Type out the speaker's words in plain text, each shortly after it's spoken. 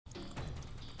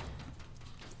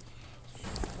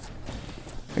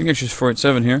English is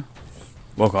 487 here.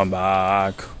 Welcome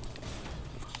back.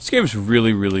 This game is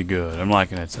really, really good. I'm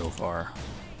liking it so far.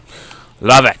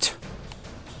 Love it.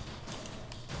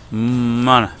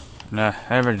 Man,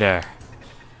 over there.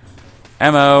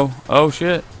 Ammo. Oh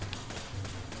shit.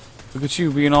 Look at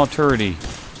you being all turdy.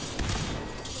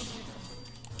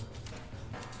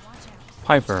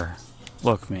 Piper.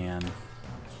 Look, man.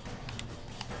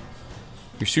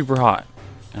 You're super hot,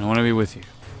 and I want to be with you.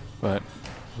 But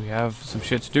we have some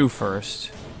shit to do first.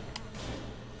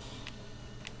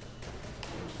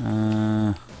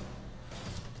 There's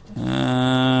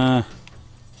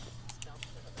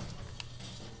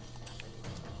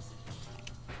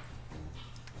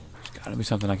gotta be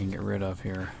something I can get rid of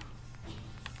here.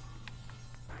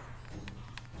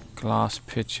 Glass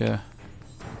pitcher.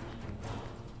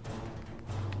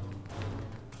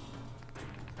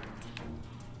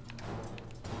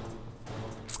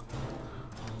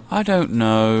 I don't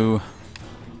know.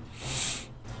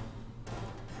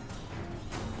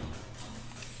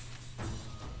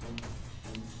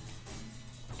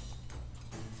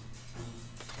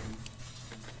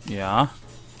 Yeah.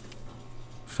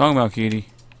 What's talking about, kitty?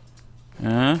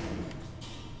 Huh?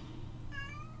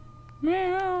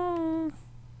 Meow.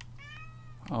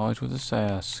 Always with the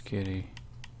sass, kitty.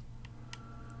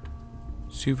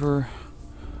 Super.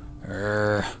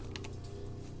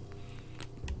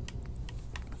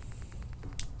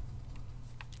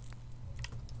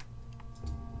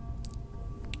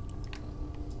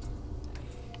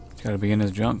 It's gotta be in his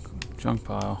junk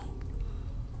pile.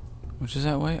 Which is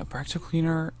that way? A practical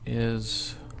cleaner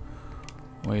weighs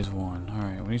 1.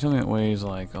 Alright, we need something that weighs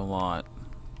like a lot.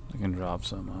 I can drop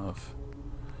some of.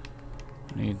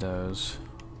 I need those.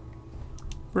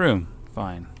 Broom.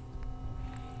 Fine.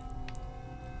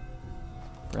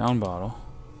 Brown bottle.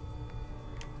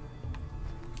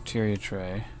 Bacteria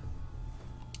tray.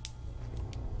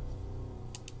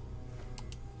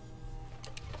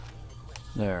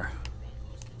 There.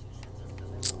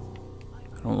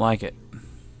 I don't like it,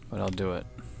 but I'll do it.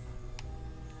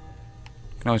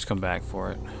 Can always come back for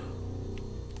it.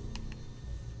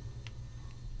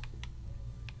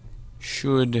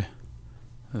 Should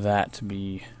that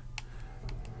be...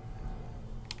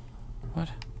 What?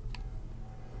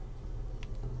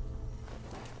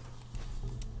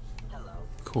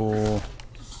 Cool.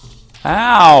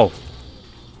 Ow!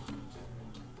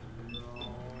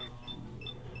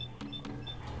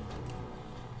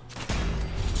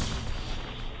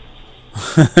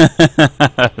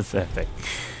 That's epic.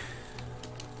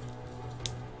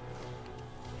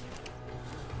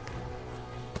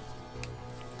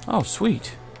 Oh,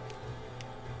 sweet.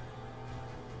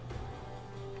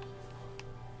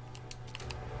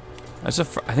 I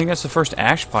think that's the first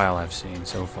ash pile I've seen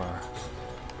so far.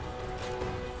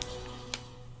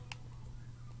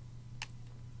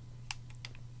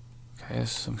 Okay,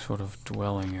 this is some sort of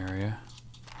dwelling area.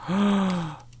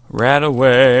 Rat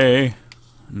away.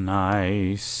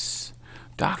 Nice.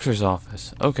 Doctor's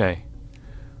office. Okay.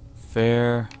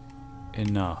 Fair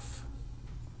enough.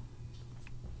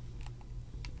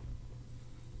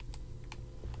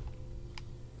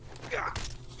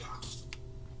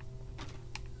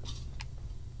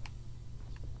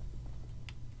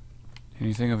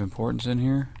 Anything of importance in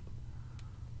here?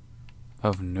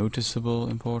 Of noticeable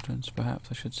importance, perhaps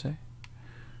I should say.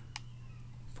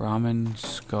 Brahmin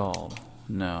skull.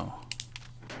 No.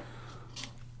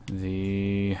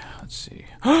 Let's see.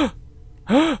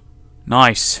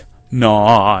 Nice!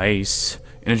 Nice!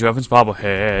 Energy weapons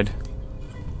bobblehead.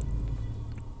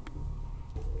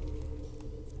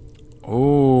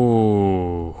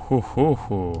 Oh, ho ho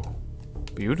ho.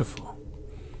 Beautiful.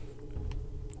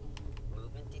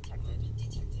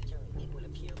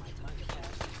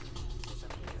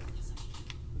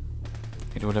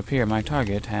 It would appear my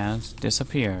target has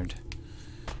disappeared.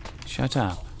 Shut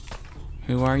up.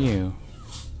 Who are you?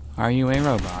 Are you a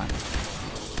robot?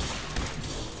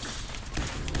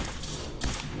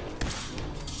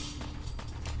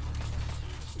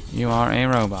 You are a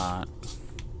robot.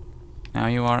 Now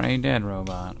you are a dead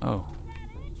robot. Oh.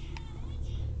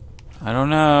 I don't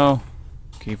know.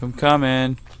 Keep them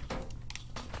coming.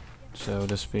 So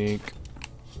to speak.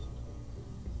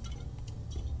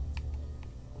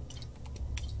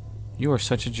 You are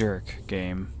such a jerk,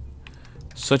 game.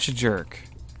 Such a jerk.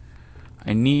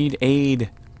 I need aid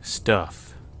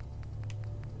stuff.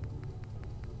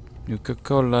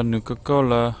 Nuka-Cola,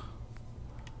 Nuka-Cola.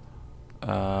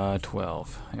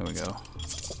 12. Here we go.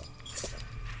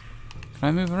 Can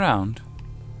I move around?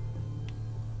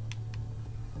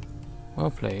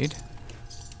 Well played.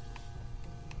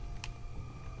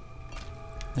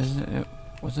 There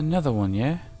was another one,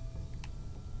 yeah?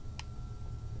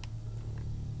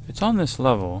 It's on this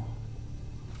level,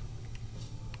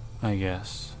 I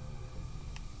guess.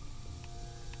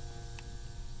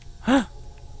 Huh?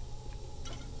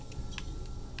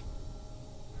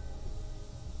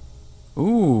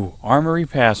 Ooh, armory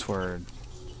password.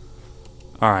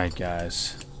 Alright,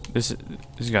 guys. This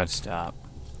gotta stop.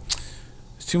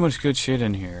 There's too much good shit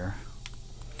in here.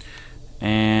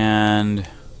 And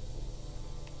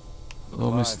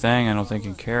little Miss Thing, I don't think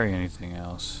can carry anything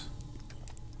else.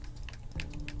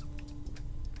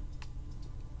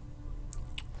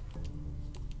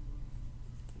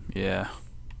 Yeah.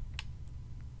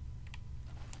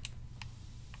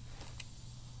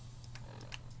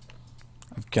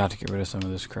 I've got to get rid of some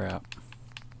of this crap.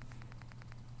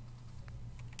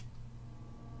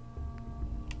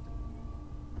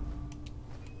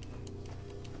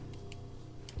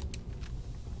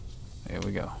 There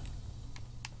we go.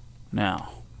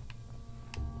 Now,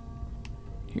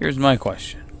 here's my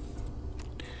question.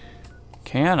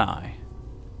 Can I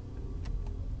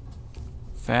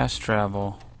fast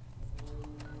travel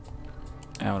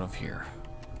out of here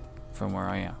from where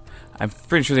I am? I'm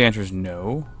pretty sure the answer is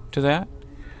no to that.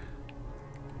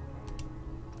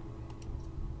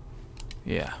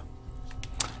 Yeah.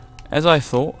 As I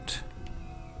thought.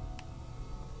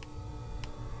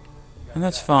 And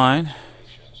that's fine.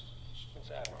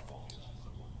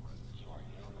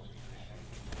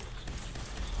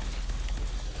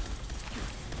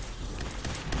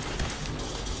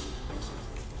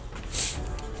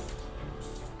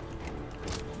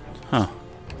 Huh.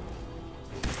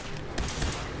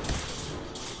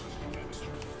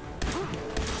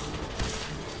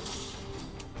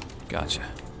 Gotcha.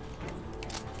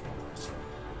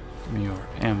 Give me your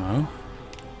ammo.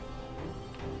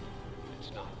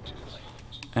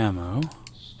 Ammo.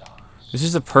 This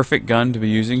is the perfect gun to be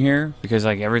using here because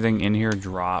like everything in here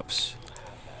drops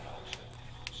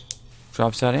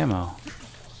that ammo.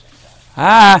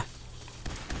 Ah!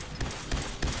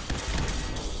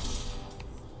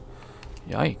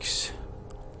 Yikes.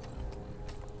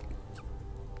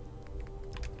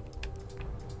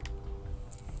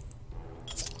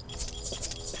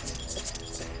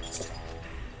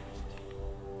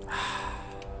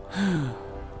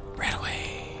 Ran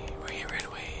away. Where you ran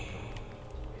away?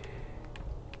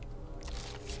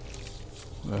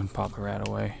 Go ahead and pop a rat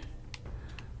away.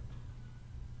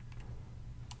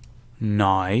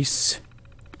 Nice.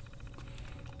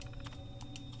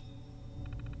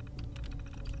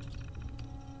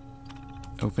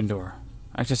 Open door.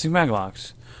 Accessing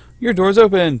maglocks. Your door's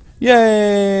open!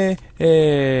 Yay!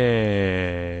 Hey!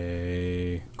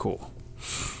 Cool.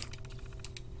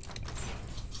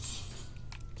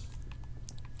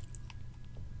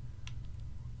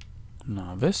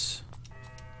 Novice.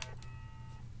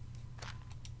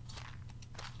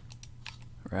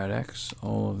 Radex.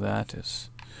 All of that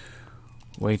is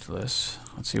weightless.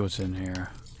 Let's see what's in here.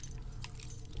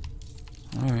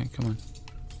 Alright, come on.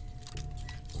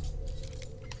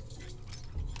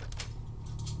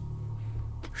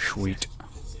 Sweet. I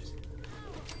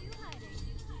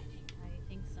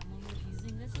think someone was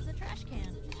using this as a trash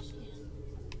can.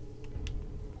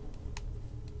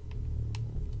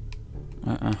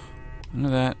 None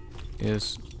of that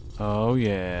is... Oh,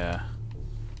 yeah.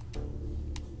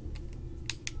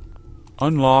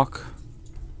 Unlock.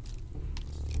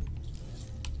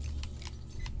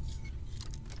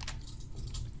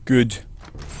 Good.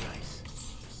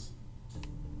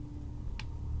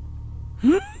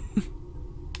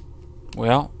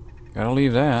 Well, gotta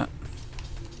leave that.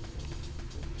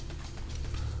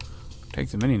 Take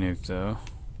the mini nuke though.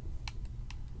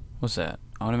 What's that?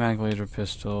 Automatic laser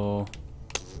pistol.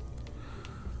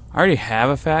 I already have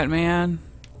a Fat Man,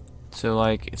 so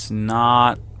like it's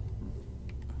not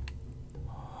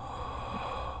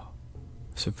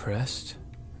suppressed,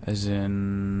 as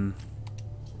in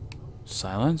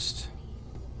silenced.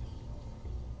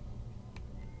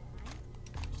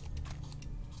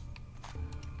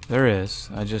 There is.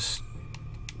 I'd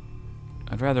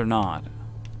rather not.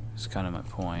 It's kind of my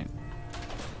point.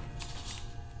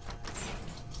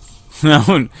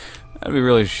 That'd be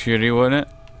really shitty, wouldn't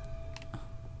it?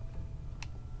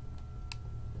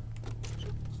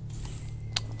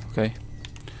 Okay.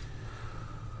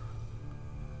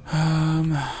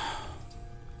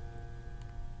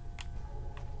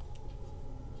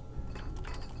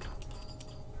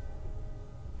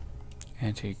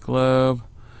 Anti-globe.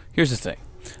 Here's the thing.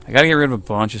 I gotta get rid of a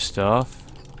bunch of stuff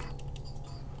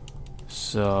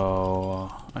so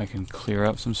I can clear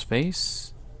up some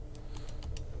space.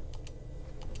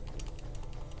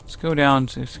 Let's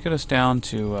get us down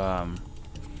to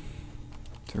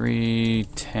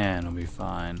 310 will be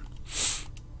fine.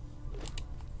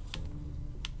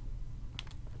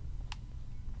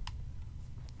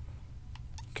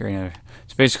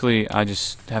 It's basically, I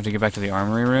just have to get back to the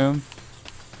armory room,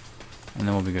 and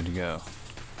then we'll be good to go.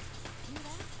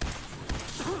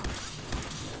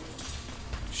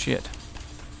 Shit.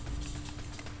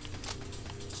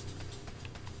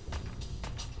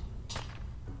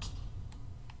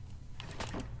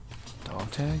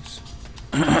 Dog tags?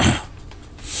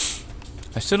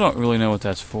 I still don't really know what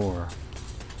that's for.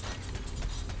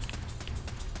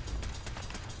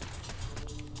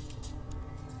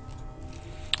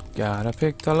 Gotta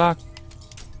pick the lock.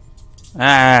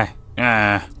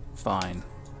 Fine.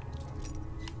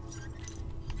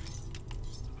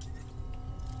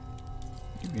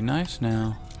 You be nice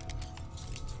now.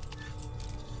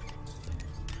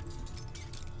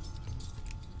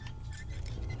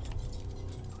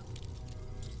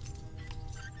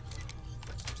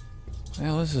 What the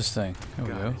hell is this thing? There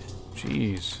we go.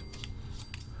 Jeez.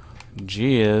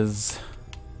 Jizz.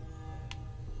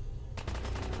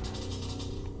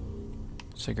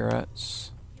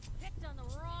 Cigarettes. You picked on the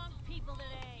wrong people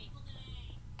today.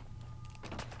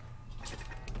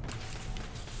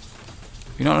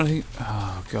 You know what I think?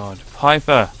 Oh god.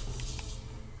 Piper!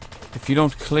 If you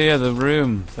don't clear the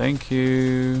room, thank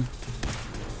you.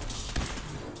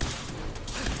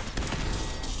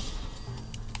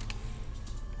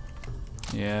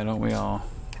 Yeah, don't we all?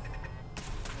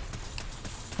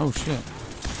 Oh shit.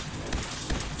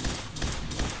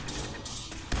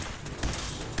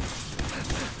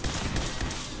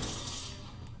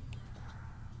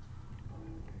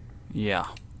 Yeah,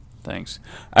 thanks.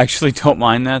 I actually don't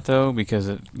mind that though, because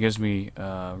it gives me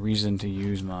reason to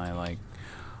use my like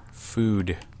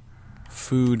food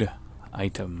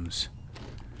items.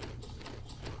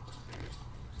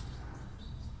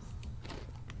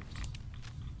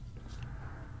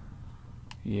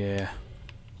 Yeah.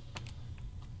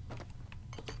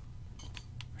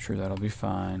 I'm sure that'll be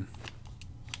fine.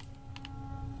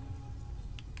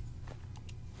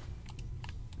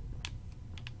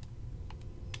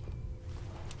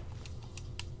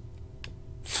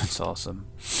 That's awesome.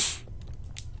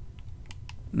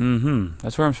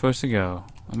 That's where I'm supposed to go.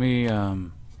 Let me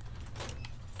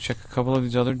check a couple of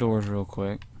these other doors real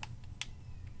quick.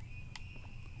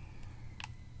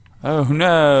 Oh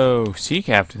no! Sea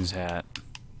captain's hat.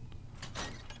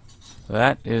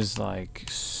 That is like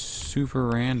super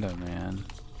random, man.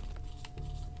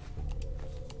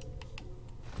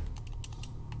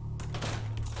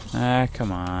 Ah,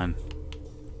 come on.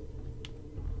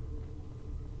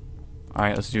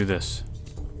 Alright, let's do this.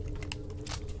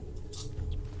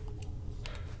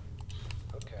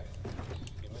 Okay,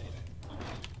 you made it.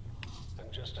 I'm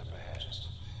just up ahead.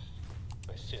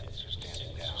 My sins are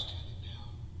standing down.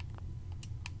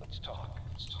 Let's talk.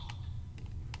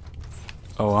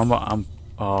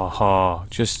 Oh,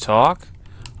 just talk?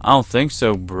 I don't think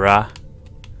so, bruh.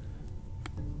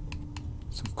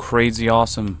 Some crazy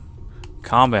awesome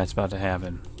combat's about to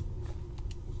happen.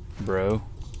 Bro.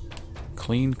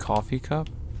 Clean coffee cup?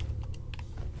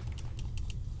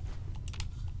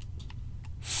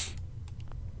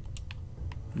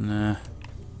 Nah.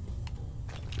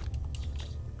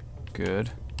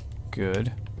 Good.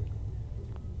 Good.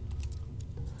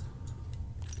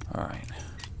 Alright.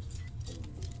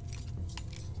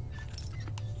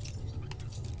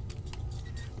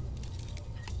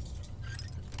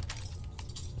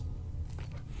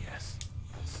 Yes.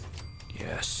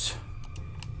 Yes.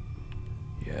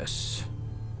 Yes.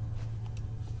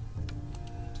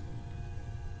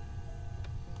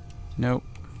 Nope.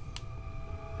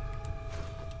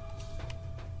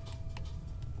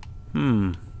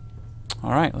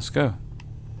 Alright, let's go.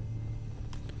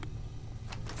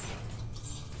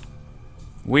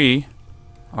 We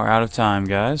are out of time,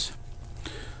 guys.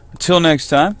 Until next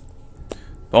time,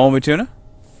 Bumblebee Tuna.